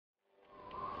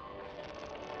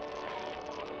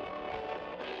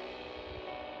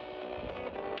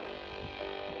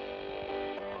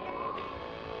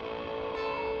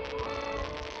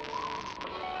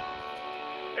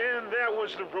That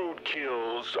was the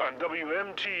Roadkills on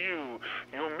WMTU,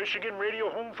 your Michigan radio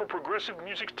home for progressive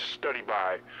music to study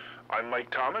by. I'm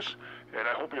Mike Thomas, and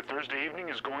I hope your Thursday evening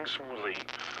is going smoothly.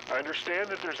 I understand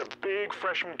that there's a big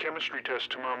freshman chemistry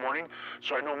test tomorrow morning,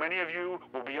 so I know many of you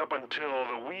will be up until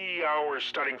the wee hours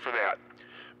studying for that.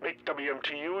 Make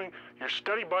WMTU your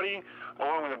study buddy,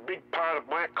 along with a big pot of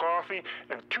black coffee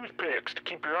and toothpicks to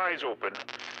keep your eyes open.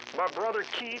 My brother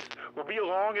Keith will be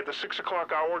along at the 6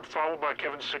 o'clock hour, followed by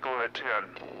Kevin Sickle at 10.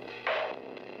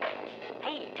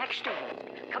 Hey, tech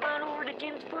student, come on over to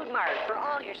Jim's Food Mart for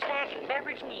all your snack and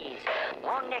beverage needs.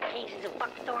 Long neck cases of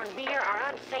Buckthorn beer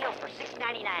are on sale for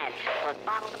 $6.99 plus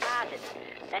bottle deposits.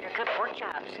 Center cut pork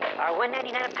chops are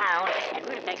 $1.99 a pound, and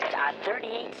rutabagas are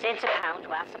 38 cents a pound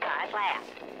while supplies last.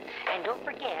 And don't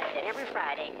forget that every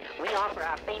Friday we offer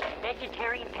our famous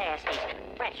vegetarian pasties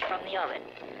fresh from the oven.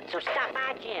 So stop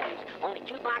by Jim's, only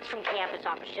 2 blocks from campus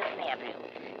off of Shilton Avenue.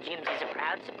 Jim's is a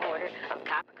proud supporter of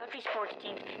Copper Country sports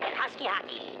teams and Husky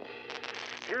hockey.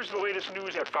 Here's the latest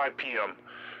news at 5 p.m.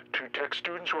 2 tech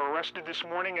students were arrested this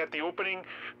morning at the opening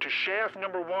to shaft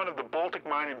number 1 of the Baltic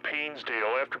mine in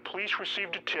Painesdale after police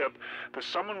received a tip that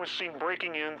someone was seen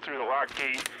breaking in through the locked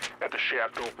gate at the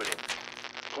shaft opening.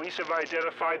 Police have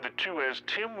identified the 2 as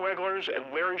Tim Weglers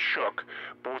and Larry Shook,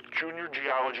 both junior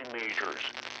geology majors.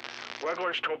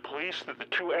 Weglers told police that the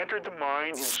 2 entered the mine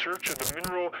in search of the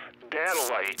mineral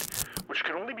dadolite, which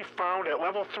can only be found at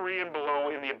level 3 and below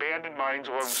in the abandoned mines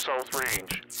along the South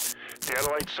Range.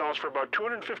 Dadolite sells for about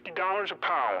 $250 a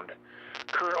pound.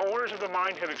 Current owners of the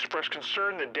mine have expressed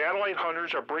concern that dadolite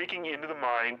hunters are breaking into the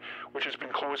mine, which has been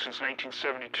closed since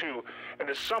 1972, and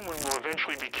that someone will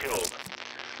eventually be killed.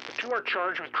 The 2 are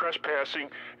charged with trespassing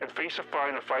and face a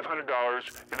fine of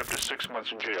 $500 and up to 6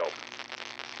 months in jail.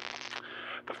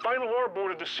 The final ore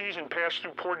boat of the season passed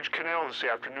through Portage Canal this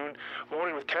afternoon,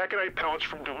 loaded with taconite pellets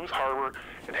from Duluth Harbor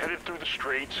and headed through the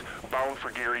straits, bound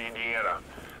for Gary, Indiana.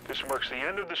 This marks the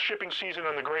end of the shipping season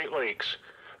on the Great Lakes.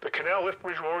 The canal lift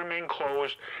bridge will remain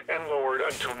closed and lowered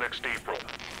until next April.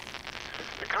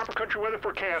 The Copper Country weather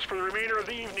forecast for the remainder of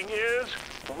the evening is,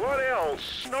 what else?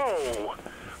 Snow!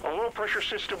 A low-pressure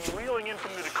system wheeling in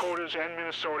from the Dakotas and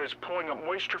Minnesota is pulling up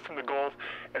moisture from the Gulf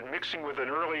and mixing with an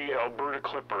early Alberta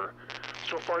clipper.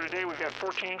 So far today, we've had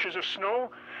 14 inches of snow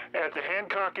at the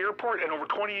Hancock Airport, and over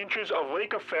 20 inches of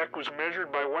lake effect was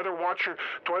measured by weather watcher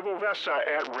Toivo Vesa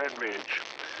at Red Ridge.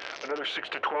 Another 6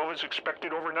 to 12 is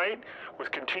expected overnight,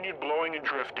 with continued blowing and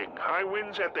drifting. High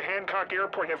winds at the Hancock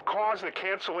Airport have caused the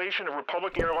cancellation of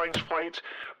Republic Airlines flights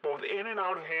both in and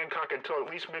out of Hancock until at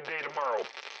least midday tomorrow.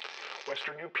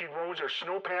 Western UP roads are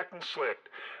snow-packed and slicked.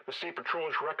 The State Patrol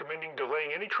is recommending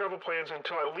delaying any travel plans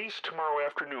until at least tomorrow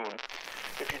afternoon.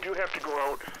 If you do have to go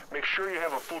out, make sure you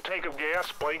have a full tank of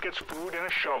gas, blankets, food, and a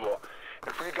shovel.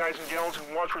 And for you guys and gals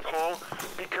in Wadsworth Hall,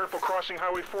 be careful crossing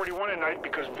Highway 41 at night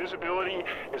because visibility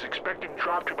is expected to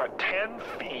drop to about 10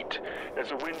 feet as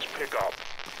the winds pick up.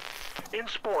 In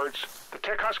sports, the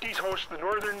Tech Huskies host the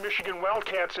Northern Michigan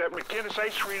Wildcats at McGinnis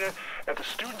Ice Arena at the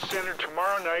Student Center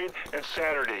tomorrow night and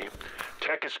Saturday.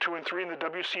 Tech is 2-3 in the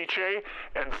WCHA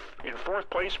and in 4th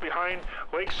place behind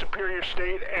Lake Superior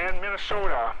State and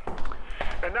Minnesota.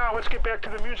 And now let's get back to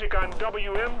the music on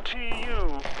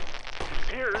WMTU.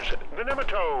 Here's the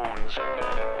Nematones.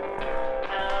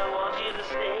 I want you to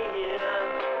stay here.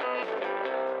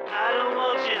 I don't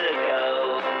want you to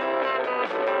go.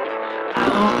 I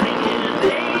want you to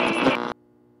stay.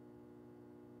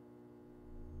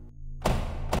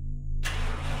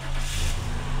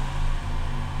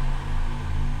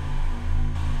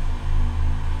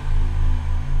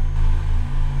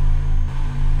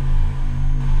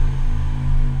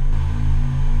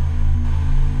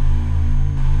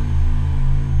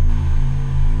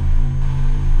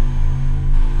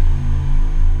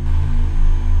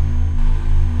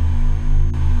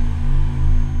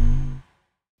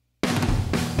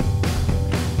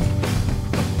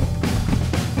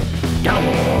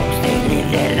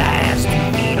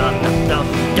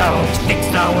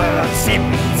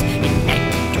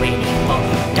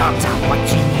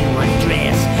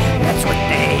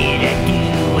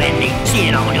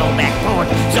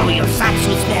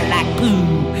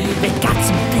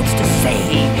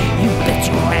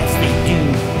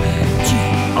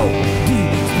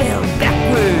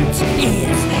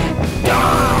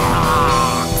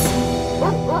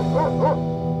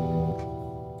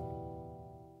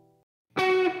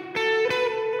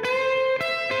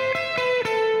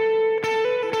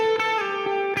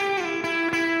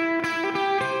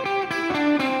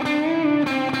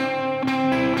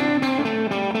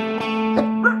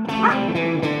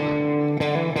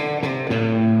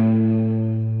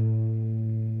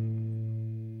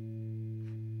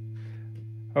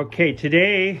 Okay,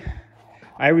 today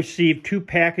I received 2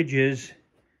 packages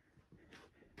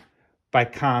by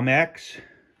Comex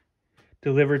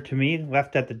delivered to me,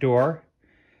 left at the door,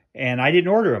 and I didn't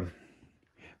order them,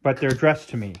 but they're addressed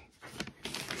to me.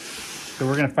 So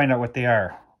we're going to find out what they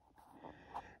are.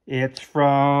 It's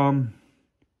from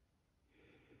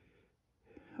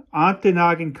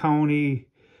Ontonagon County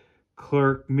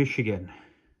Clerk, Michigan.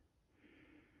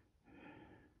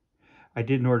 I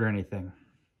didn't order anything.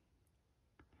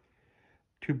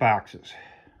 2 boxes.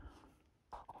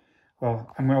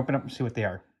 Well, I'm going to open up and see what they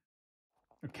are.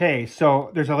 Okay,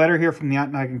 so there's a letter here from the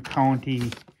Ontonagon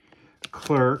County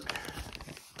Clerk,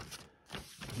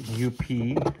 UP.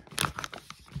 I'm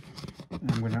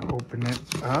going to open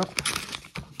it up.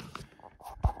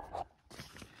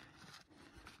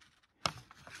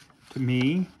 To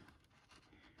me.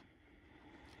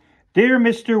 Dear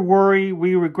Mr. Worry,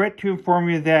 we regret to inform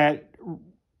you that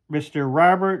Mr.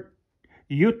 Robert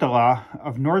Utala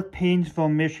of North Painesville,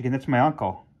 Michigan, that's my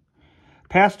uncle,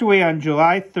 passed away on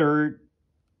July 3rd,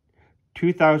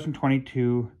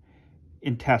 2022,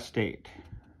 intestate.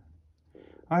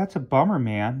 Oh, that's a bummer,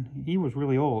 man. He was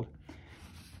really old.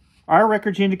 Our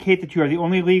records indicate that you are the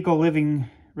only legal living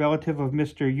relative of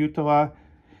Mr. Utala.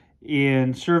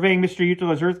 In surveying Mr.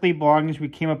 Utala's earthly belongings, we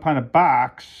came upon a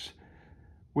box,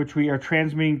 which we are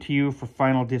transmitting to you for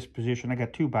final disposition. I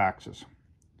got 2 boxes.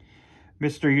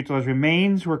 Mr. Utala's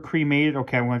remains were cremated.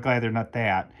 Okay, I'm glad they're not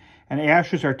that. And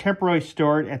ashes are temporarily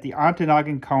stored at the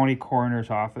Ontonagon County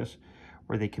Coroner's Office,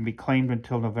 where they can be claimed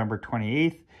until November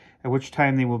 28th, at which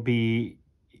time they will be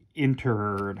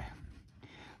interred.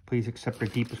 Please accept our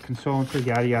deepest condolences,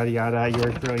 yada, yada, yada.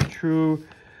 Yours really true,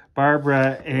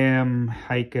 Barbara M.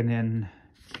 Heikkinen.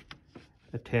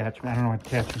 Attachment. I don't know what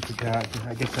attachment you got.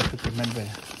 I guess that's what they meant by.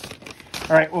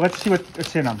 All right, well, let's see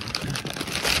what's in them.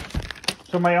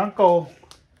 So my uncle,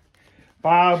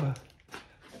 Bob,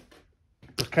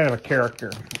 was kind of a character.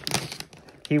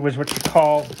 He was what you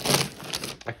call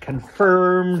a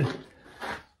confirmed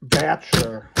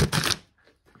bachelor.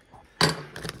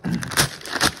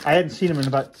 I hadn't seen him in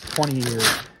about 20 years.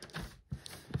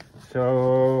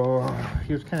 So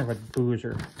he was kind of a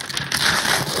boozer.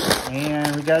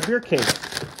 And we got a beer case.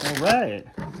 All right.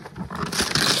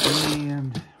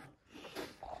 And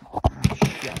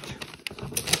shit.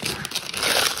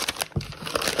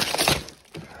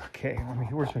 Okay,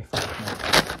 where's my fucking note?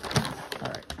 All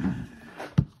right.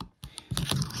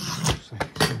 Looks like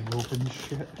it's gonna open this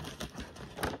shit.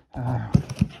 Oh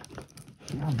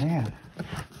man.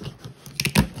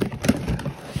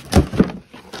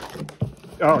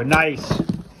 Oh, nice.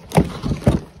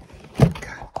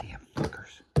 Goddamn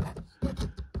fuckers.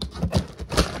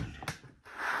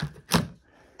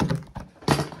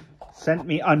 Sent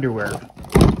me underwear.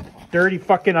 Dirty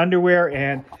fucking underwear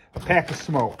and a pack of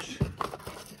smokes.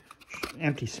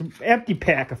 Empty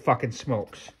pack of fucking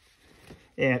smokes.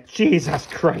 And Jesus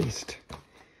Christ.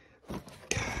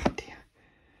 God damn.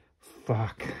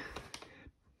 Fuck.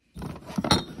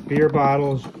 Beer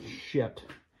bottles. Shit.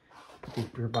 Put these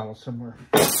beer bottles somewhere.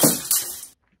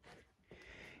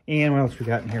 And what else we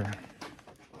got in here?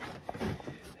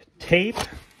 Tape.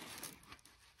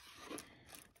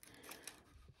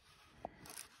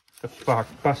 The fuck?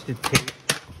 Busted tape.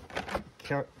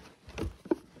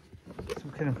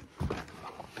 Some kind of...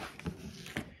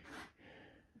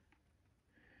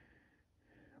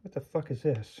 What the fuck is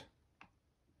this?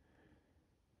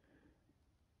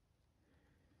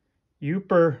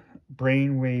 Upper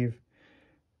brainwave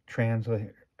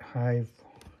translator. Hive.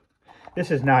 This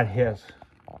is not his.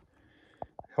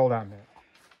 Hold on a minute.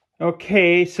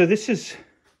 Okay, so this is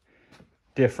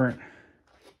different.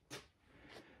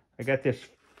 I got this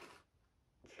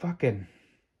fucking...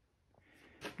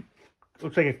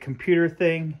 Looks like a computer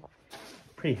thing.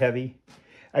 Pretty heavy.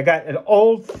 I got an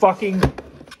old fucking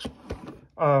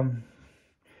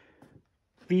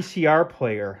VCR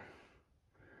player.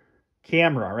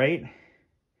 Camera, right?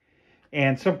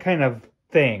 And some kind of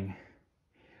thing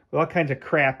with all kinds of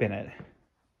crap in it.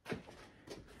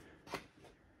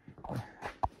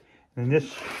 And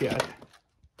this shit.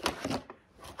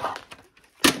 I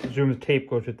presume the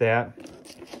tape goes with that.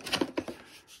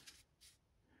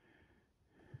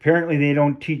 Apparently they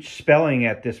don't teach spelling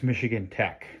at this Michigan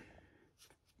Tech.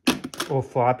 Old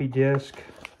floppy disk.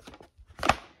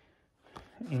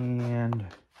 And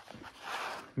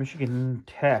Michigan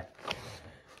Tech.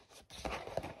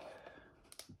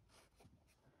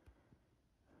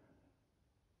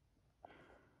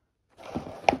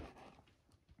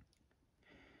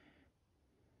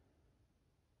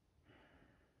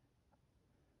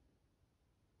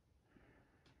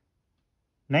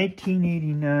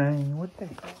 $19.89. What the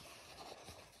hell?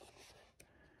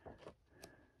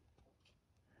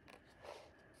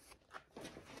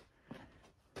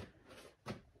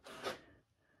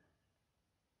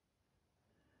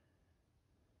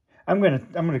 I'm gonna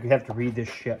have to read this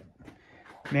shit.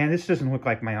 Man, this doesn't look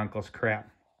like my uncle's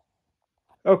crap.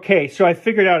 Okay, so I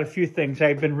figured out a few things.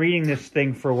 I've been reading this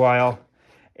thing for a while,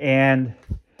 and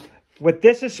what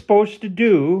this is supposed to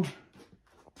do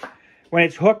when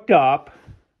it's hooked up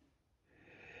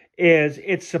is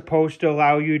it's supposed to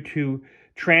allow you to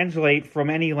translate from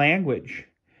any language.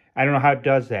 I don't know how it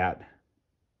does that.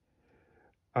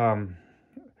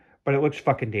 But it looks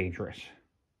fucking dangerous.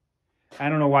 I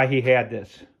don't know why he had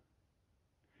this.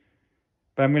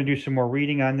 But I'm going to do some more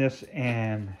reading on this,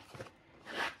 and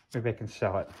maybe I can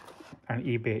sell it on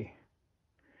eBay.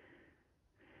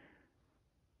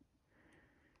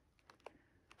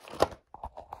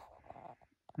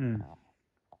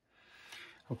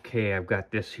 Okay, I've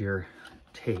got this here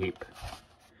tape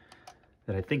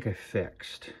that I think I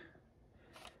fixed.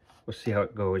 We'll see how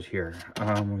it goes here.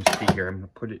 Let me see here. I'm going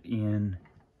to put it in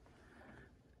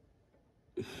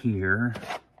here.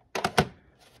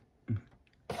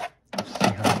 Let's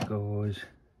see how it goes.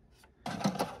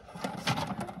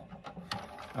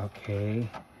 Okay,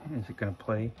 is it going to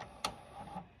play?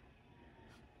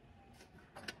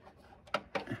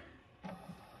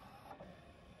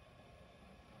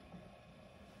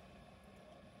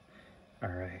 All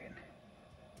right.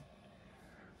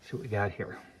 See what we got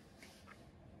here.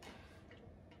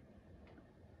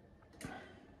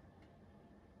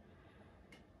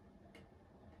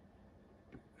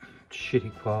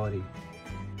 Shitty quality.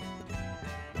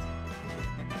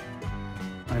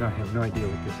 I don't have no idea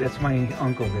what this is. That's my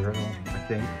uncle there, though, I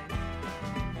think.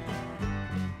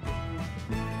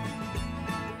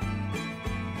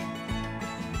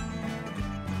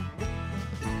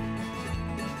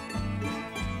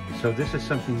 So this is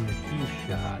something that he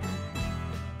shot.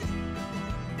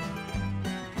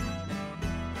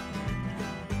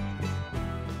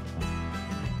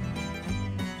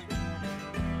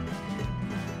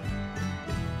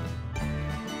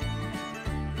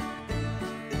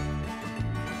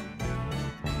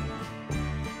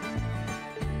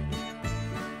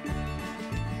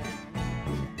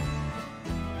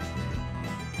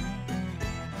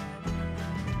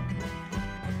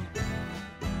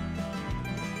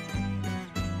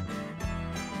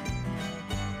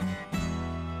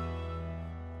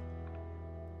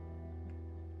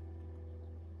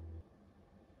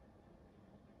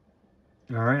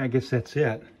 All right, I guess that's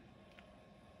it.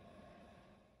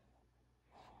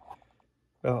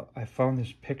 Well, I found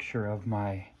this picture of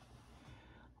my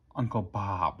Uncle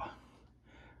Bob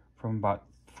from about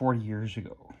 40 years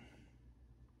ago.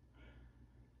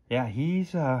 Yeah,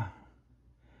 he's doesn't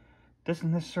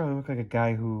necessarily look like a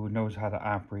guy who knows how to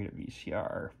operate a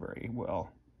VCR very well.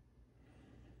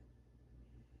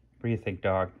 What do you think,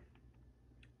 dog?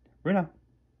 Reino.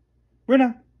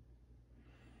 Reino.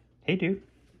 Hey, dude.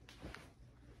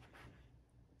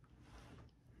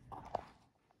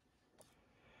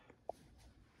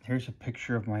 Here's a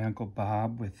picture of my Uncle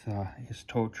Bob with his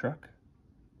tow truck.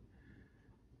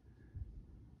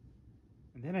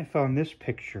 And then I found this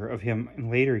picture of him in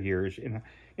later years in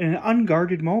an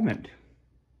unguarded moment,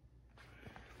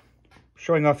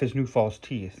 showing off his new false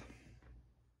teeth.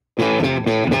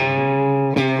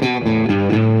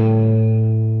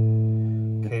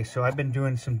 Okay, so I've been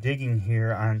doing some digging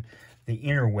here on the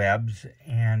interwebs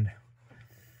and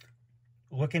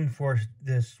looking for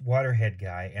this Waterhead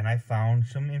guy, and I found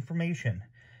some information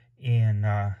in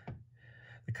the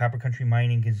Copper Country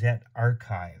Mining Gazette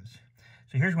archives.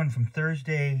 So here's one from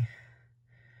Thursday,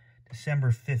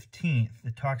 December 15th,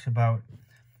 that talks about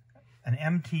an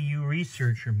MTU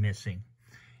researcher missing.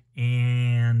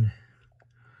 And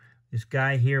this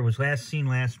guy here was last seen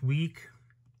last week.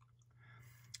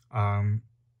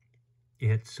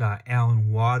 It's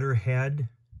Alan Waterhead.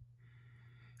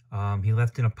 He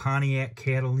left in a Pontiac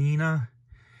Catalina,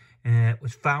 and it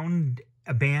was found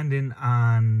abandoned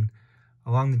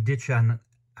along the ditch on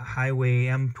Highway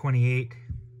M28,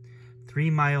 3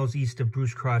 miles east of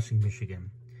Bruce Crossing,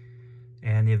 Michigan.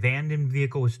 And the abandoned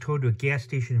vehicle was towed to a gas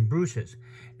station in Bruce's.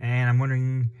 And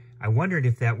I wondered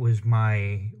if that was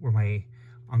where my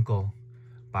Uncle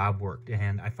Bob worked,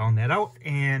 and I found that out.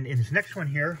 And in this next one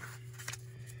here,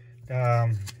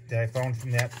 that I found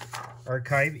from that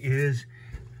archive is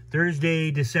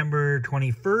Thursday, December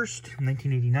 21st,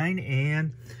 1989,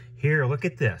 and here, look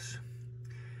at this.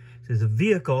 It says, a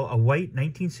vehicle, a white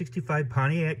 1965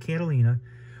 Pontiac Catalina,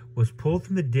 was pulled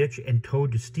from the ditch and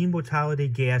towed to Steamboat's Holiday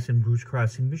Gas in Bruce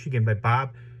Crossing, Michigan by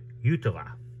Bob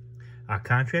Utila, a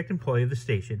contract employee of the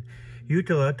station.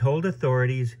 Utila told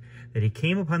authorities that he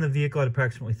came upon the vehicle at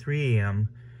approximately 3 a.m.,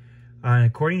 and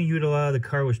according to Utila, the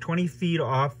car was 20 feet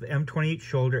off the M28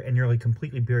 shoulder and nearly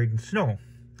completely buried in snow.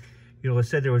 Utila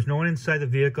said there was no one inside the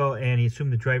vehicle, and he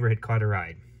assumed the driver had caught a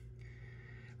ride.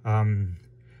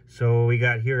 So we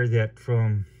got here that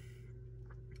from,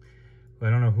 I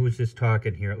don't know who's this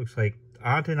talking here. It looks like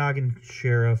Ontonagon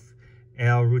Sheriff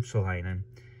Al Rutsalainen.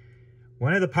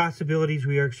 One of the possibilities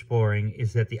we are exploring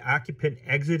is that the occupant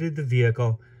exited the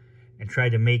vehicle and tried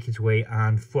to make his way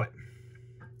on foot.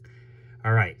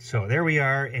 All right, so there we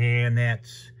are, and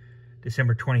that's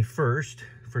December 21st,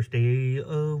 first day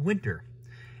of winter.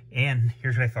 And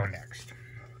here's what I found next.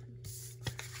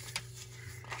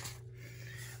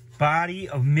 Body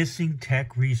of missing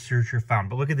tech researcher found.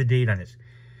 But look at the date on this.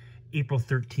 April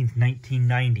 13th,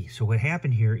 1990. So what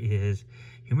happened here is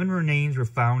human remains were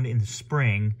found in the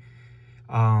spring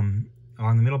along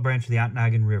the middle branch of the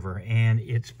Ontonagon River. And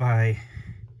it's by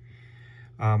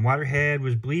Waterhead.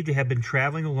 Was believed to have been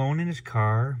traveling alone in his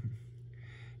car.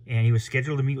 And he was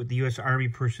scheduled to meet with the U.S. Army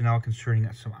personnel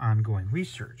concerning some ongoing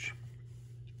research.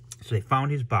 So they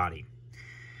found his body.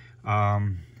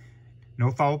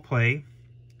 No foul play.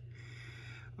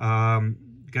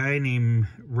 Guy named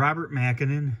Robert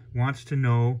Mackinnon wants to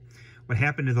know what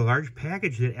happened to the large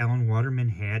package that Alan Waterman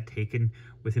had taken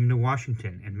with him to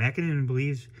Washington. And Mackinnon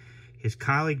believes his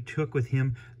colleague took with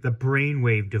him the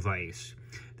brainwave device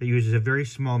that uses a very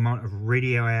small amount of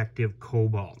radioactive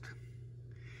cobalt.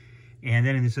 And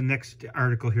then in this next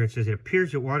article here, it says, it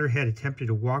appears that Waterhead attempted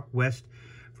to walk west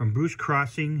from Bruce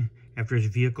Crossing after his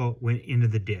vehicle went into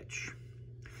the ditch.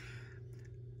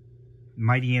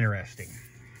 Mighty interesting.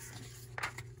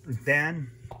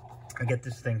 Then I get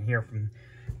this thing here from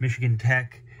Michigan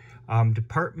Tech,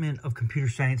 Department of Computer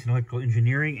Science and Electrical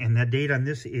Engineering, and that date on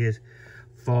this is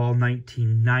fall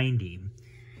 1990.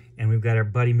 And we've got our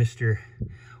buddy Mr.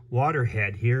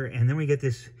 Waterhead here, and then we get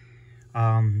this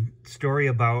story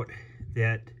about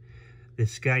that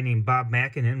this guy named Bob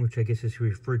Mackinnon, which I guess is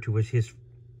referred to as his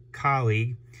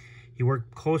colleague. He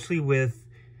worked closely with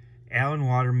Alan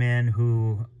Waterman,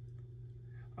 who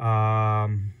let's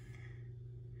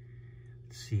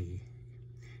see.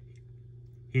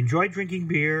 He enjoyed drinking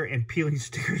beer and peeling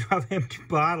stickers off empty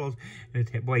bottles.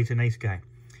 Boy, he's a nice guy.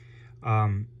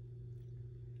 Let's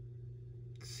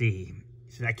see.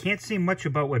 He said, I can't say much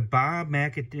about what Bob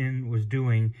Mackinnon was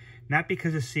doing, not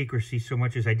because of secrecy so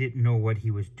much as I didn't know what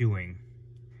he was doing.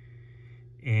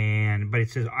 But it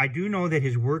says, I do know that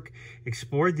his work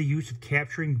explored the use of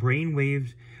capturing brain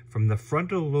waves from the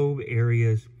frontal lobe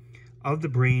areas of the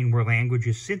brain where language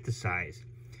is synthesized.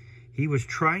 He was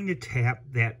trying to tap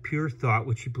that pure thought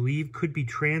which he believed could be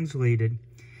translated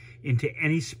into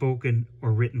any spoken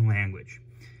or written language.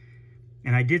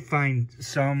 And I did find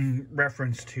some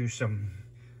reference to some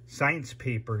science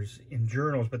papers in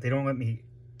journals, but they don't let me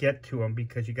get to them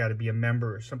because you got to be a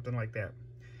member or something like that.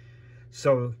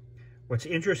 So what's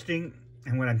interesting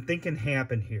and what I'm thinking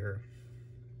happened here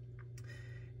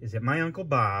is that my Uncle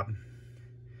Bob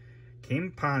came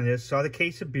upon this, saw the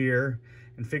case of beer,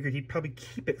 and figured he'd probably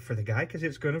keep it for the guy because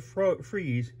it's going to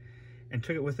freeze, and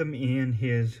took it with him in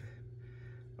his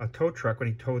tow truck when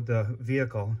he towed the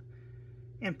vehicle,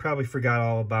 and probably forgot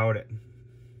all about it.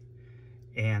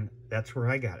 And that's where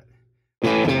I got it.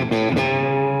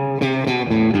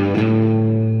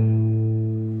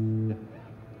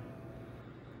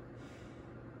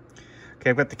 Okay,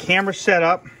 I've got the camera set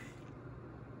up,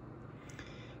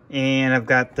 and I've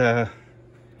got the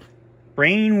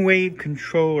brainwave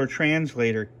controller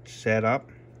translator set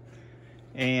up,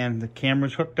 and the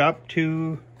camera's hooked up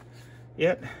to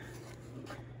it.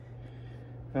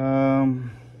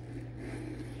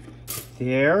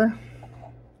 There.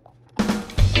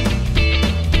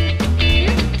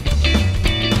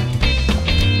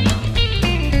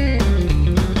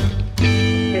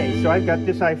 Okay, so I've got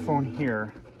this iPhone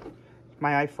here,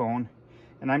 my iPhone,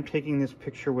 and I'm taking this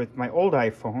picture with my old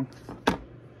iPhone,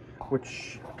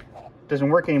 which doesn't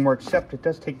work anymore, except it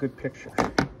does take good pictures.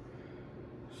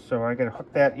 So I gotta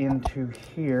hook that into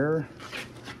here,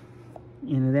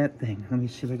 into that thing. Let me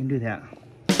see if I can do that.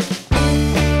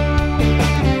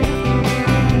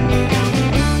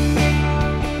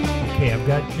 Okay, I've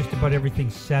got just about everything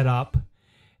set up,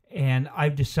 and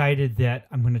I've decided that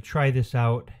I'm going to try this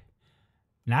out,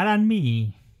 not on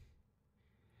me.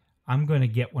 I'm going to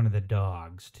get one of the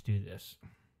dogs to do this.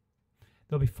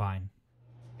 They'll be fine.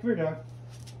 Come here, dog.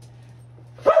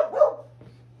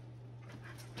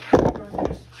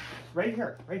 Right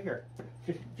here, right here.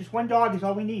 Just one dog is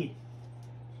all we need.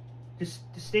 Just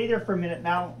stay there for a minute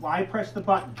now while I press the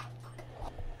button.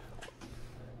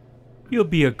 You'll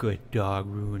be a good dog,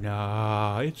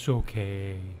 Runa. It's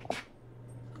okay.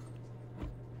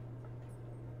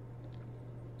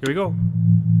 Here we go.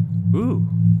 Ooh.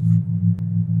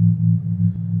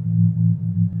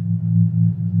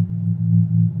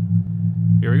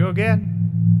 Here we go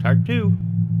again. Part 2.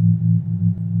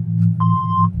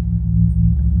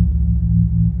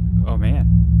 Oh man.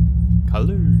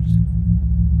 Colors.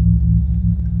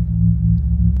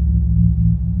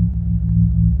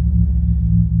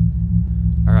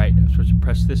 Alright, I'm supposed to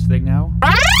press this thing now.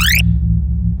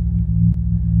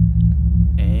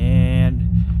 And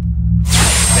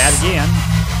that again.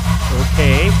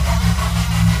 Okay.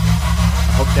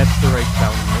 I hope that's the right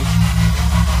sound to make.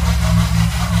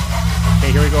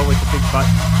 Okay, here we go with the big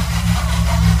button.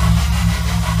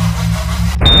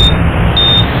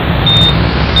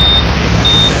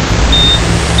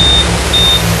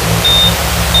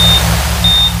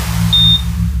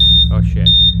 Oh shit.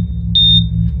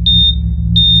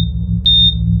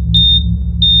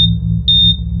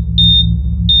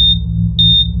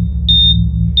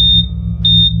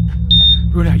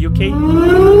 Runa, you okay? Shit.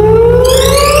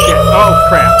 Oh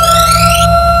crap.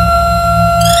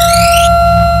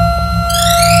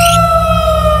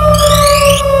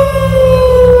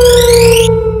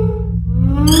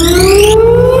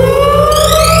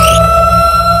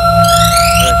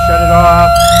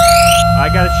 I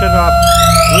gotta shut it off.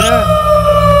 Runa?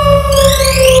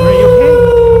 Runa, you okay?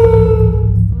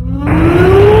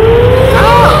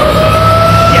 Ah!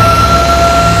 Yes!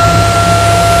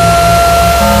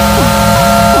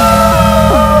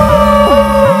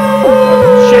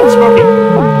 Shit, Smokey.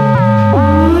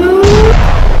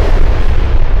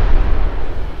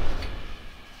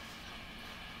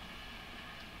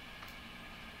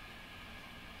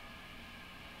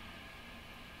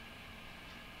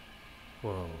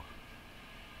 Whoa.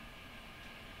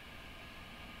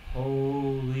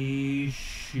 Holy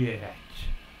shit.